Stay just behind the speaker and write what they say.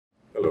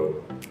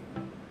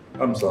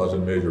I'm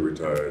Sergeant Major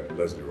retired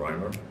Leslie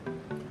Reimer,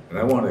 and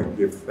I want to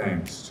give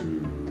thanks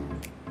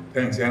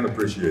and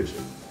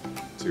appreciation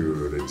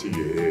to the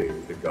TAA,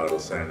 Edgardo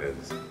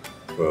Sanchez,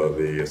 for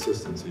the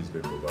assistance he's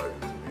been providing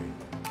to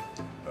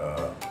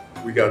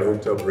me. We got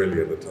hooked up really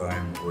at the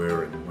time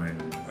where and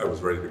when I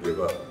was ready to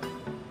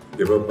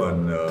give up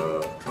on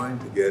trying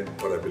to get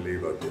what I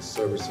believe are the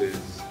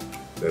services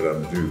that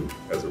I'm due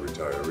as a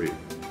retiree.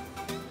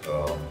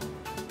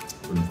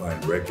 Couldn't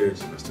find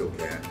records, and I still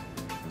can't.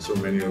 And so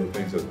many other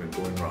things has been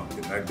going wrong.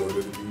 Did not go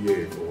to the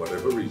VA for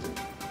whatever reason.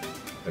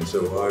 And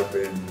so I've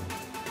been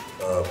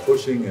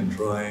pushing and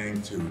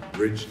trying to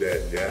bridge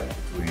that gap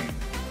between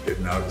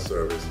getting out of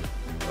service,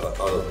 out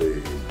of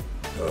the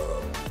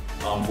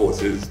armed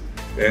forces,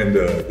 and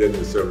getting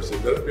the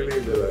services that I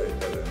believe that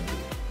I'm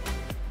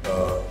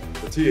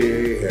due. The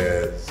TAA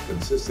has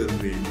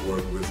consistently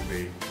worked with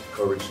me,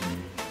 encouraged me,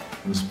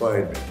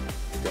 inspired me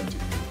to continue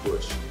to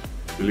push,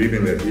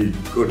 believing that he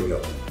could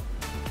help.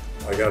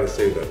 I gotta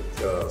say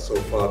that so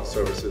far the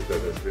services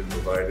that has been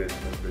provided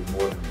has been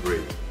more than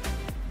great.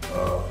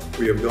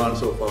 We have gone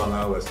so far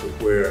now as to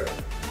where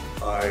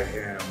I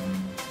am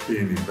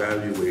being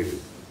evaluated,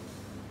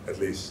 at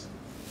least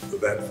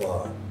that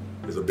far,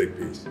 is a big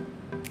piece.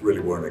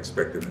 Really weren't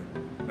expecting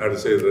it. Not to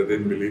say that I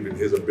didn't believe in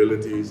his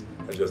abilities,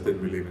 I just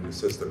didn't believe in the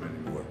system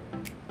anymore.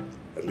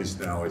 At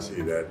least now I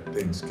see that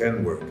things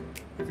can work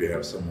if you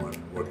have someone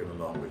working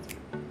along with you.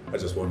 I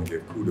just want to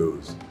give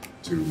kudos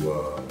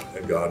to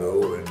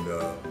Edgardo and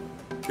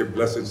give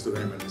blessings to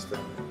him and his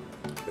family,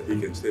 that he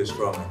can stay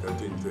strong and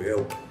continue to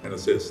help and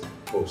assist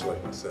folks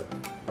like myself.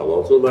 I'd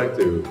also like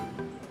to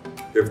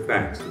give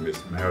thanks to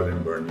Miss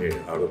Marilyn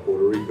Bernier out of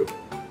Puerto Rico,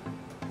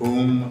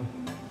 whom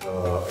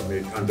I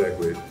made contact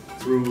with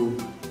through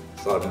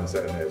Sergeant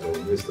Sanchez, or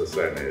Mr.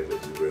 Sanchez,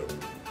 if you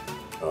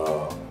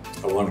will.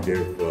 I want to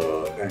give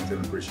thanks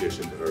and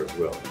appreciation to her as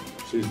well.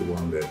 She's the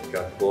one that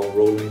got the ball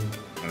rolling,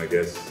 and I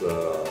guess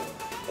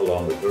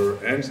along with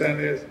her and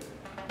Sanchez,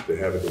 they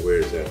have it to where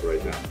it's at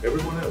right now.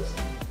 Everyone else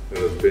that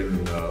has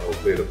been or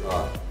played a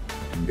part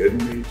in getting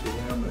me to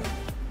where I'm at,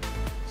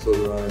 so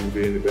that I'm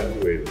being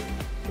evaluated,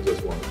 I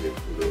just want to give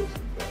kudos.